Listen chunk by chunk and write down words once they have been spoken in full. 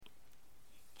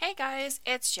guys,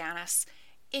 it's Janice.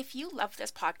 If you love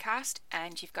this podcast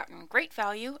and you've gotten great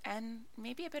value and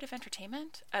maybe a bit of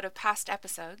entertainment out of past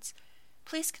episodes,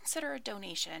 please consider a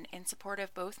donation in support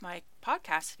of both my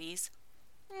podcast fees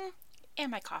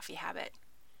and my coffee habit.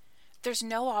 There's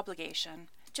no obligation.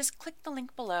 Just click the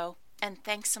link below, and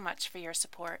thanks so much for your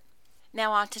support.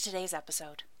 Now on to today's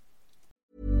episode.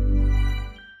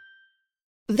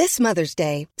 This Mother's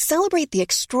Day, celebrate the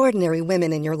extraordinary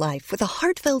women in your life with a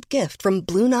heartfelt gift from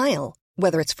Blue Nile.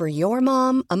 Whether it's for your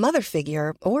mom, a mother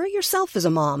figure, or yourself as a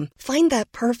mom, find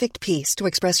that perfect piece to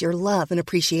express your love and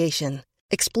appreciation.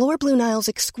 Explore Blue Nile's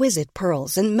exquisite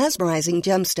pearls and mesmerizing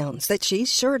gemstones that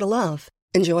she's sure to love.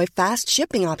 Enjoy fast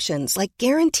shipping options like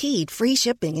guaranteed free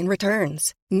shipping and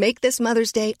returns. Make this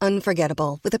Mother's Day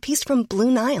unforgettable with a piece from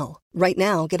Blue Nile. Right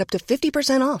now, get up to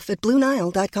 50% off at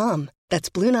BlueNile.com. That's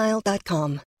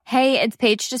BlueNile.com. Hey, it's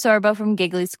Paige DeSorbo from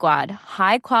Giggly Squad.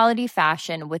 High quality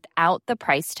fashion without the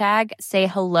price tag. Say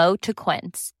hello to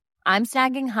Quince. I'm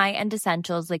snagging high-end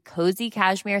essentials like cozy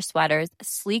cashmere sweaters,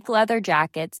 sleek leather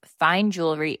jackets, fine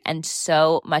jewelry, and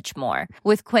so much more.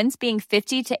 With Quince being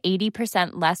 50 to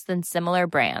 80% less than similar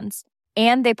brands.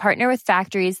 And they partner with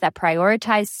factories that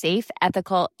prioritize safe,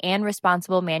 ethical, and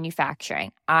responsible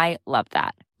manufacturing. I love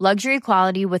that. Luxury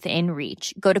quality within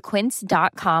reach. Go to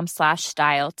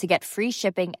quince.com/style to get free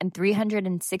shipping and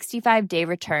 365-day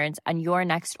returns on your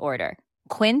next order.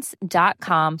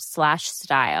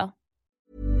 Quince.com/style.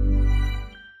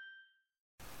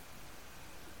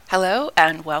 Hello,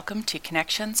 and welcome to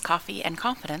Connections, Coffee, and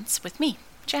Confidence with me,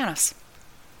 Janice.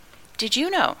 Did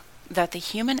you know that the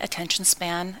human attention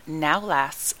span now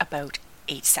lasts about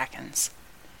 8 seconds?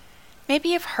 Maybe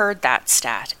you've heard that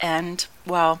stat, and,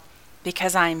 well,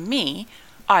 because I'm me,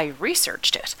 I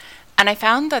researched it, and I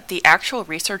found that the actual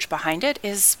research behind it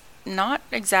is not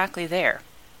exactly there.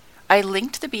 I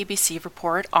linked the BBC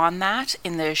report on that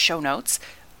in the show notes,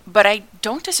 but I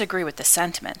don't disagree with the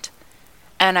sentiment.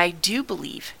 And I do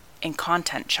believe in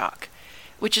content shock,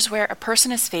 which is where a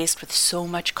person is faced with so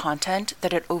much content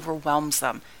that it overwhelms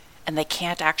them, and they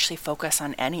can't actually focus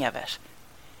on any of it.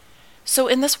 So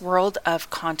in this world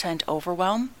of content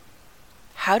overwhelm,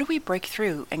 how do we break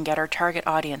through and get our target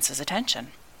audience's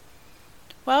attention?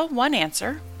 Well, one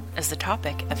answer is the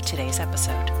topic of today's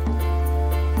episode.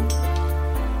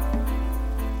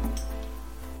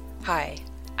 Hi,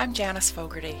 I'm Janice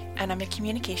Fogarty, and I'm a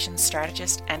communications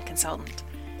strategist and consultant.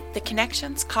 The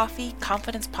Connections, Coffee,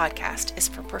 Confidence podcast is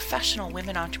for professional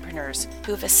women entrepreneurs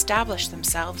who have established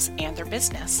themselves and their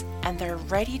business, and they're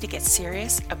ready to get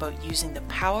serious about using the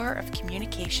power of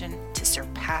communication to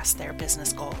surpass their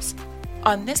business goals.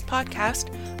 On this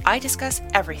podcast, I discuss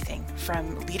everything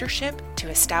from leadership to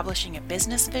establishing a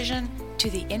business vision to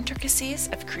the intricacies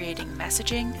of creating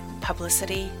messaging,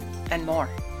 publicity, and more.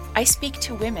 I speak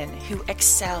to women who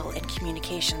excel in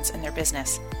communications in their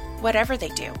business, whatever they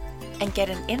do, and get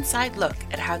an inside look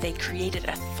at how they created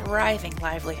a thriving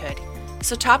livelihood.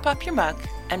 So top up your mug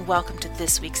and welcome to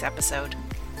this week's episode.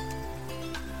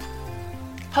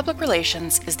 Public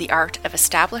relations is the art of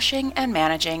establishing and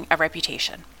managing a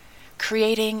reputation,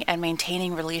 creating and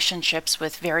maintaining relationships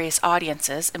with various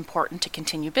audiences important to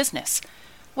continue business,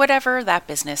 whatever that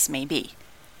business may be.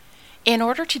 In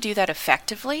order to do that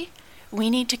effectively,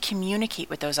 we need to communicate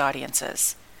with those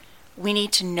audiences. We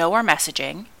need to know our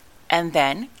messaging and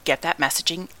then get that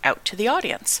messaging out to the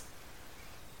audience.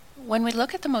 When we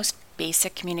look at the most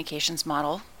basic communications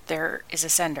model, there is a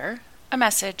sender, a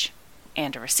message,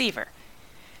 and a receiver.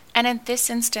 And in this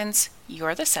instance,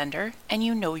 you're the sender and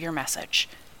you know your message.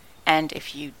 And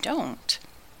if you don't,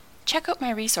 check out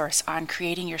my resource on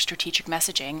creating your strategic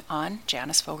messaging on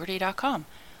janicefogarty.com.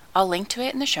 I'll link to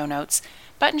it in the show notes,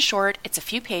 but in short, it's a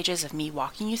few pages of me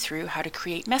walking you through how to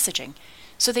create messaging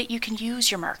so that you can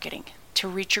use your marketing to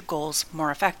reach your goals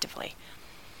more effectively.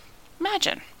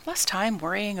 Imagine less time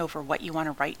worrying over what you want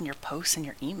to write in your posts and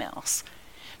your emails.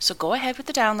 So go ahead with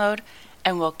the download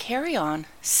and we'll carry on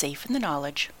safe in the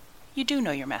knowledge you do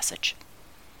know your message.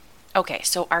 Okay,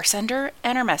 so our sender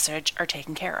and our message are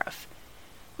taken care of,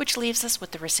 which leaves us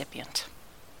with the recipient.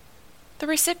 The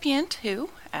recipient who,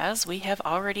 as we have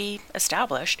already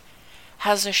established,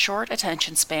 has a short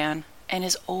attention span and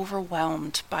is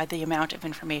overwhelmed by the amount of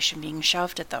information being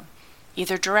shoved at them,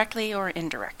 either directly or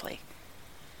indirectly.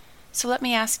 So let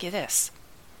me ask you this.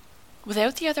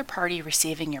 Without the other party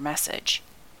receiving your message,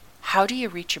 how do you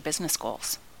reach your business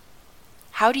goals?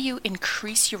 How do you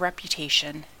increase your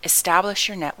reputation, establish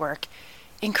your network,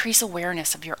 increase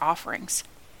awareness of your offerings?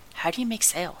 How do you make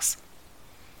sales?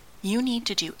 You need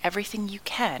to do everything you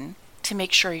can to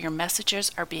make sure your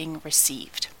messages are being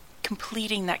received,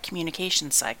 completing that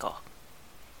communication cycle.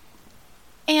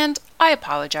 And I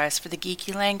apologize for the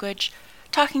geeky language.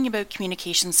 Talking about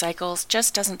communication cycles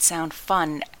just doesn't sound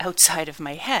fun outside of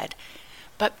my head.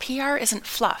 But PR isn't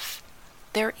fluff.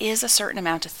 There is a certain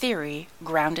amount of theory,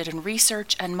 grounded in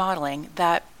research and modeling,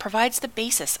 that provides the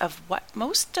basis of what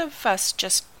most of us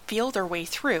just feel their way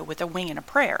through with a wing and a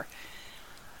prayer.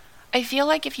 I feel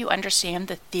like if you understand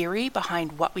the theory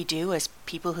behind what we do as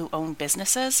people who own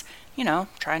businesses,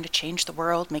 trying to change the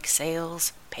world, make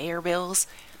sales, pay our bills,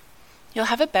 you'll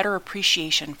have a better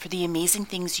appreciation for the amazing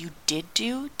things you did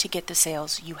do to get the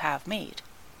sales you have made.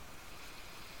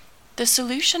 The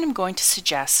solution I'm going to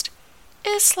suggest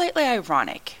is slightly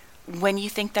ironic when you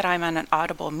think that I'm on an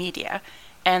Audible Media,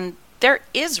 and there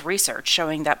is research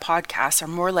showing that podcasts are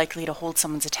more likely to hold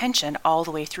someone's attention all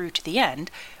the way through to the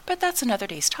end, but that's another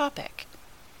day's topic.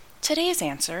 Today's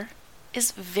answer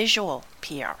is visual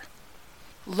PR.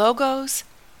 Logos,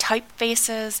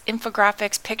 typefaces,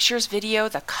 infographics, pictures, video,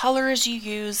 the colors you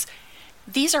use,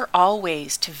 these are all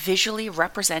ways to visually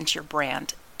represent your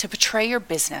brand, to portray your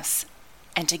business,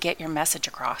 and to get your message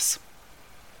across.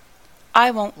 I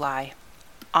won't lie,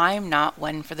 I'm not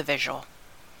one for the visual.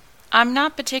 I'm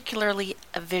not particularly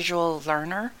a visual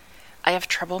learner. I have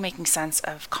trouble making sense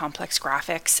of complex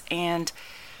graphics, and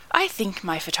I think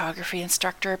my photography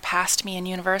instructor passed me in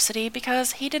university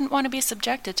because he didn't want to be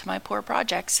subjected to my poor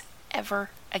projects ever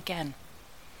again.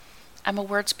 I'm a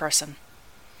words person,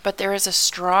 but there is a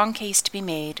strong case to be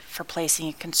made for placing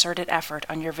a concerted effort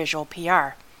on your visual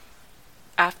PR.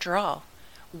 After all,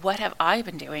 what have I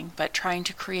been doing but trying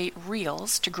to create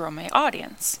reels to grow my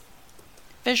audience?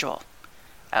 Visual.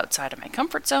 Outside of my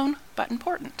comfort zone, but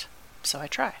important, so I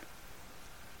try.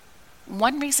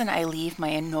 One reason I leave my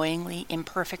annoyingly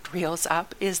imperfect reels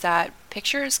up is that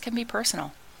pictures can be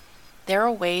personal. They're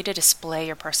a way to display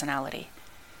your personality.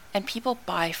 And people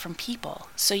buy from people,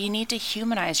 so you need to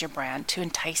humanize your brand to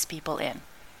entice people in.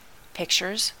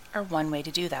 Pictures are one way to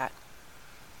do that.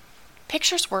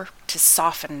 Pictures work to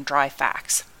soften dry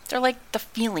facts. They're like the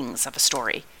feelings of a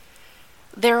story.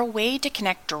 They're a way to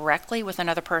connect directly with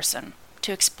another person,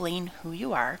 to explain who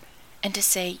you are, and to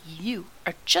say you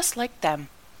are just like them,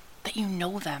 that you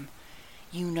know them.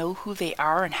 You know who they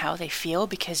are and how they feel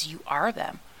because you are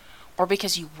them, or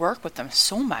because you work with them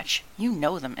so much you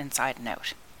know them inside and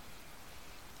out.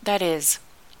 That is,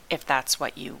 if that's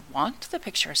what you want the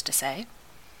pictures to say.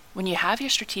 When you have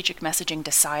your strategic messaging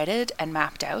decided and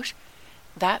mapped out,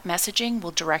 that messaging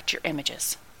will direct your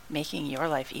images, making your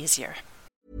life easier.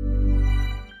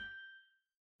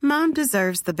 Mom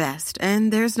deserves the best,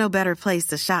 and there's no better place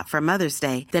to shop for Mother's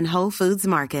Day than Whole Foods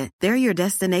Market. They're your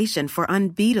destination for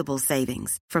unbeatable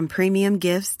savings, from premium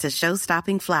gifts to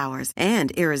show-stopping flowers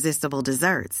and irresistible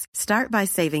desserts. Start by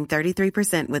saving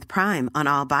 33% with Prime on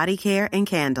all body care and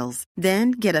candles.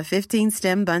 Then get a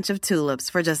 15-stem bunch of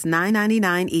tulips for just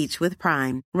 $9.99 each with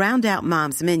Prime. Round out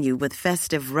Mom's menu with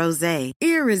festive rosé,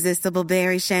 irresistible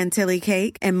berry chantilly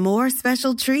cake, and more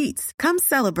special treats. Come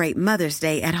celebrate Mother's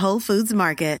Day at Whole Foods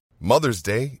Market. Mother's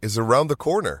Day is around the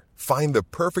corner. Find the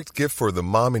perfect gift for the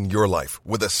mom in your life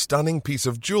with a stunning piece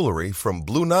of jewelry from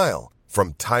Blue Nile.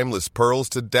 From timeless pearls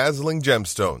to dazzling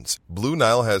gemstones, Blue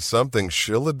Nile has something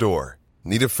she'll adore.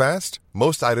 Need it fast?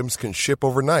 Most items can ship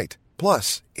overnight.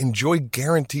 Plus, enjoy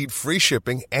guaranteed free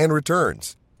shipping and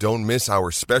returns. Don't miss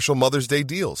our special Mother's Day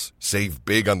deals. Save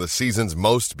big on the season's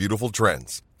most beautiful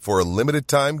trends. For a limited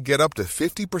time, get up to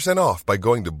 50% off by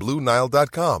going to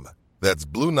BlueNile.com. That's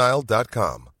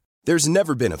BlueNile.com. There's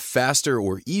never been a faster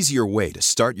or easier way to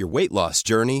start your weight loss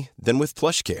journey than with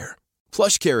PlushCare.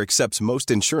 PlushCare accepts most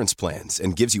insurance plans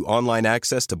and gives you online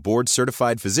access to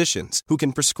board-certified physicians who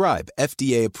can prescribe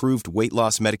FDA-approved weight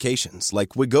loss medications like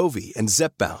Wegovy and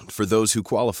Zepbound for those who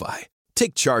qualify.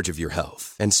 Take charge of your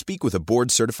health and speak with a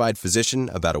board-certified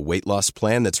physician about a weight loss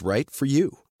plan that's right for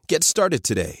you. Get started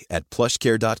today at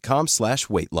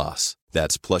plushcare.com/weight loss.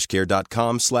 That's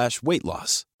plushcare.com/weight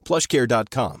loss.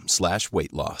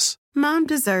 plushcare.com/weight loss. Mom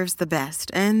deserves the best,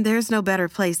 and there's no better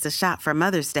place to shop for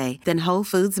Mother's Day than Whole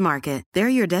Foods Market. They're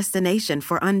your destination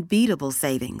for unbeatable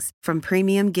savings, from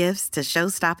premium gifts to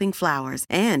show-stopping flowers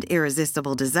and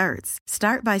irresistible desserts.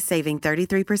 Start by saving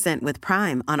 33% with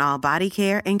Prime on all body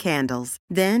care and candles.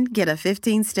 Then get a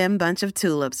 15-stem bunch of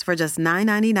tulips for just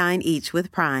 $9.99 each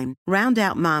with Prime. Round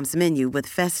out Mom's menu with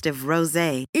festive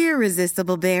rosé,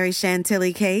 irresistible berry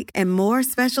chantilly cake, and more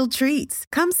special treats.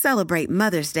 Come celebrate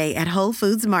Mother's Day at Whole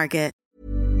Foods Market.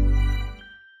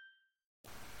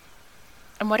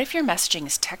 And what if your messaging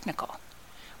is technical?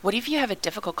 What if you have a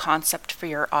difficult concept for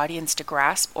your audience to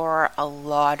grasp or a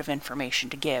lot of information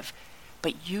to give,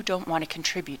 but you don't want to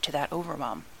contribute to that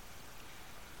overwhelm?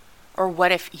 Or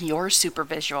what if you're super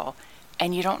visual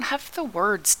and you don't have the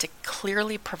words to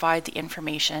clearly provide the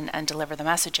information and deliver the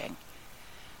messaging.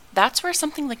 That's where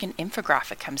something like an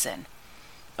infographic comes in.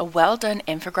 A well-done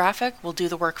infographic will do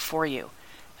the work for you.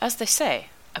 As they say,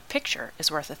 a picture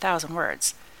is worth 1,000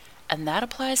 words, and that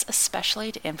applies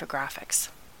especially to infographics.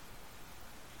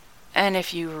 And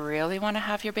if you really want to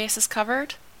have your bases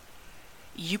covered,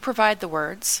 you provide the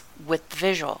words with the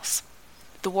visuals.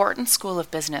 The Wharton School of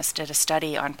Business did a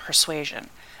study on persuasion,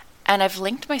 and I've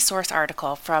linked my source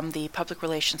article from the Public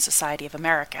Relations Society of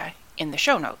America in the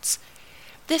show notes.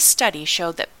 This study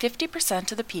showed that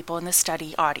 50% of the people in the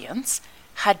study audience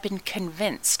had been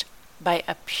convinced by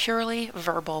a purely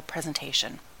verbal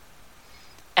presentation,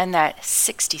 and that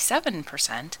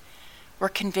 67% were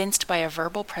convinced by a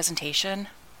verbal presentation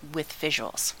with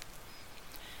visuals.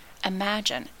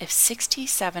 Imagine if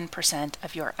 67%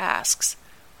 of your asks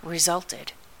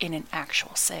resulted in an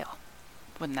actual sale.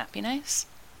 Wouldn't that be nice?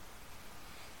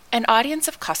 An audience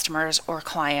of customers or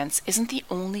clients isn't the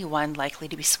only one likely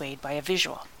to be swayed by a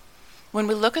visual. When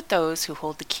we look at those who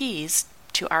hold the keys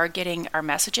to our getting our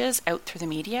messages out through the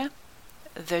media,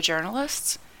 the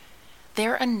journalists,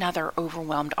 they're another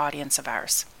overwhelmed audience of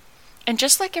ours. And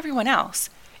just like everyone else,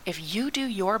 if you do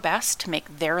your best to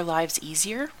make their lives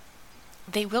easier,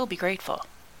 they will be grateful.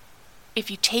 If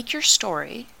you take your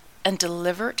story and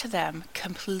deliver it to them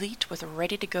complete with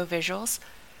ready-to-go visuals,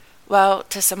 well,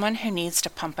 to someone who needs to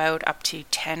pump out up to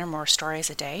 10 or more stories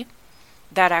a day,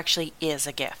 that actually is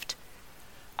a gift.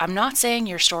 I'm not saying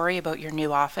your story about your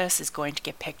new office is going to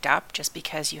get picked up just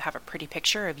because you have a pretty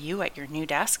picture of you at your new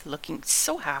desk looking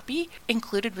so happy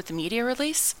included with the media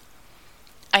release.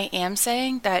 I am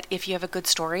saying that if you have a good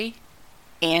story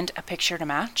and a picture to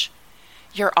match,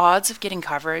 your odds of getting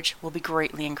coverage will be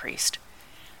greatly increased.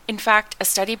 In fact, a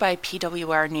study by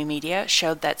PWR New Media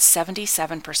showed that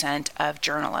 77% of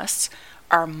journalists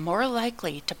are more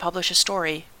likely to publish a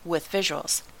story with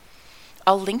visuals.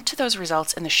 I'll link to those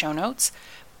results in the show notes,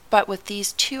 but with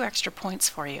these 2 extra points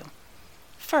for you.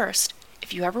 First,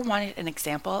 if you ever wanted an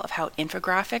example of how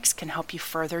infographics can help you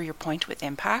further your point with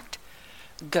impact,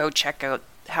 go check out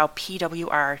how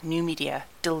PWR New Media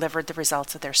delivered the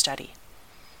results of their study.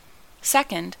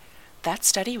 Second, that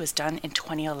study was done in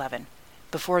 2011,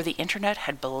 before the internet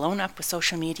had blown up with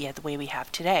social media the way we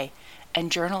have today,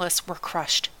 and journalists were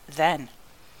crushed then.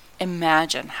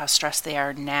 Imagine how stressed they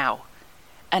are now,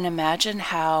 and imagine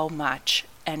how much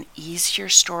an easier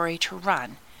story to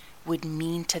run would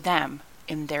mean to them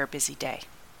in their busy day.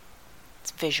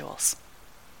 It's visuals.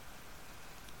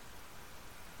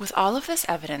 With all of this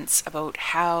evidence about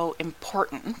how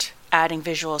important adding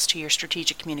visuals to your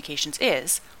strategic communications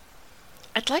is,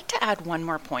 I'd like to add one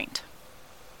more point.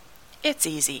 It's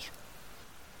easy.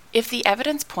 If the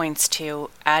evidence points to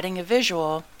adding a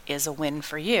visual is a win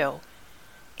for you,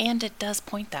 and it does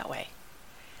point that way,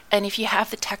 and if you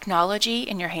have the technology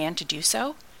in your hand to do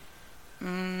so,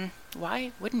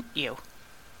 why wouldn't you?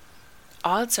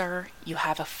 Odds are you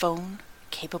have a phone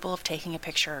capable of taking a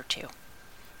picture or two.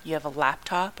 You have a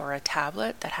laptop or a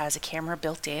tablet that has a camera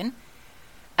built in,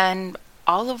 and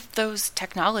all of those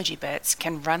technology bits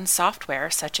can run software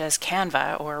such as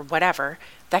Canva or whatever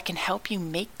that can help you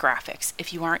make graphics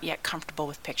if you aren't yet comfortable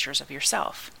with pictures of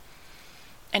yourself.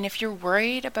 And if you're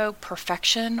worried about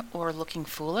perfection or looking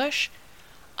foolish,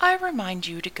 I remind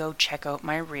you to go check out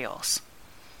my reels.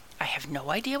 I have no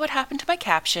idea what happened to my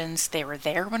captions. They were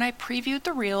there when I previewed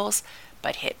the reels,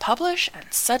 but hit publish and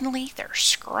suddenly they're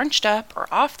scrunched up or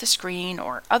off the screen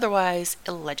or otherwise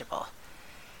illegible.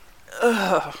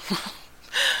 Ugh.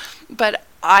 But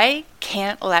I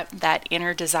can't let that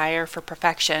inner desire for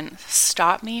perfection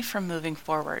stop me from moving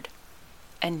forward,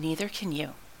 and neither can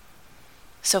you.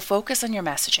 So focus on your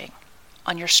messaging,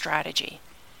 on your strategy.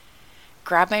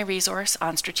 Grab my resource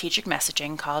on strategic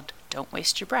messaging called Don't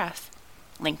Waste Your Breath,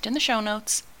 linked in the show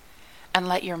notes, and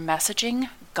let your messaging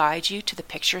guide you to the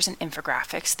pictures and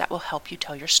infographics that will help you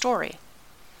tell your story.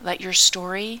 Let your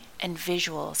story and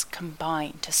visuals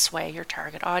combine to sway your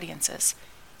target audiences,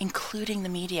 including the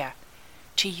media,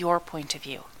 to your point of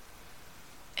view.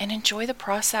 And enjoy the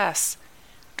process.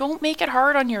 Don't make it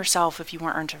hard on yourself if you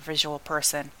aren't a visual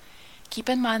person. Keep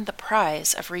in mind the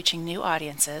prize of reaching new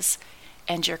audiences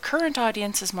and your current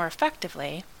audiences more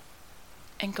effectively,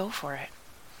 and go for it.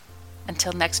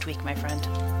 Until next week, my friend.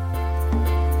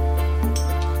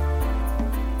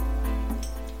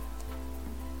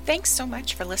 Thanks so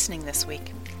much for listening this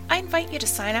week. I invite you to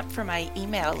sign up for my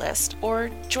email list or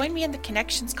join me in the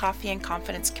Connections Coffee and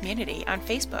Confidence community on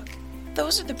Facebook.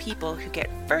 Those are the people who get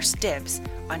first dibs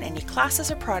on any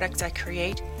classes or products I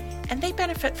create, and they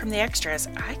benefit from the extras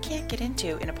I can't get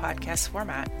into in a podcast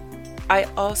format. I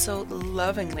also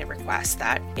lovingly request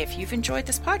that if you've enjoyed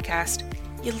this podcast,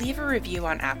 you leave a review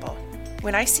on Apple.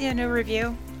 When I see a new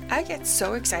review, I get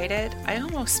so excited I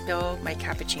almost spill my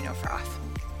cappuccino froth.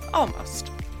 Almost.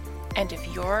 And if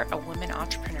you're a woman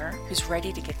entrepreneur who's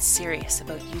ready to get serious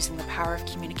about using the power of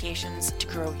communications to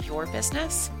grow your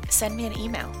business, send me an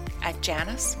email at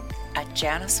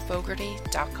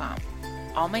janice@janicefogarty.com.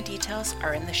 All my details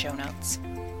are in the show notes.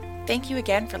 Thank you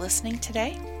again for listening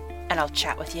today, and I'll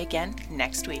chat with you again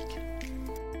next week.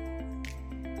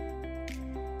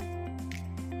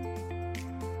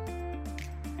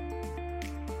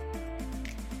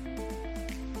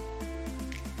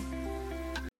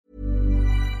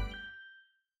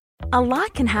 A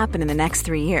lot can happen in the next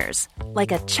 3 years.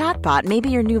 Like a chatbot may be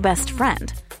your new best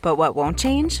friend. But what won't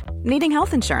change? Needing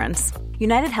health insurance.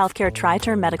 United Healthcare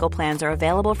Tri-Term Medical Plans are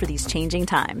available for these changing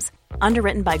times.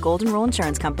 Underwritten by Golden Rule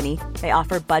Insurance Company, they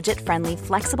offer budget-friendly,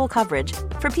 flexible coverage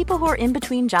for people who are in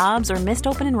between jobs or missed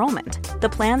open enrollment. The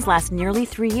plans last nearly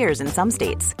 3 years in some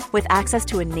states, with access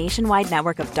to a nationwide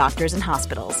network of doctors and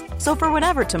hospitals. So for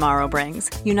whatever tomorrow brings,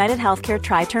 United Healthcare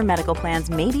Tri-Term Medical Plans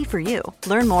may be for you.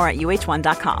 Learn more at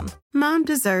uh1.com. Mom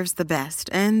deserves the best,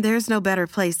 and there's no better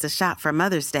place to shop for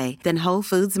Mother's Day than Whole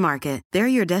Foods Market. They're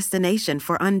your destination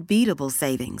for unbeatable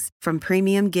savings, from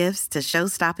premium gifts to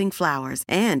show-stopping flowers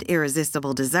and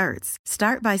irresistible desserts.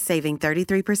 Start by saving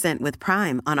 33% with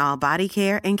Prime on all body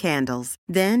care and candles.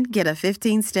 Then get a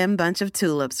 15-stem bunch of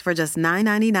tulips for just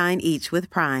 $9.99 each with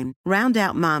Prime. Round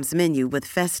out Mom's menu with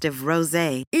festive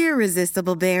rosé,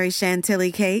 irresistible berry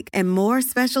chantilly cake, and more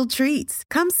special treats.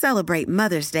 Come celebrate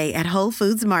Mother's Day at Whole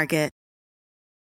Foods Market.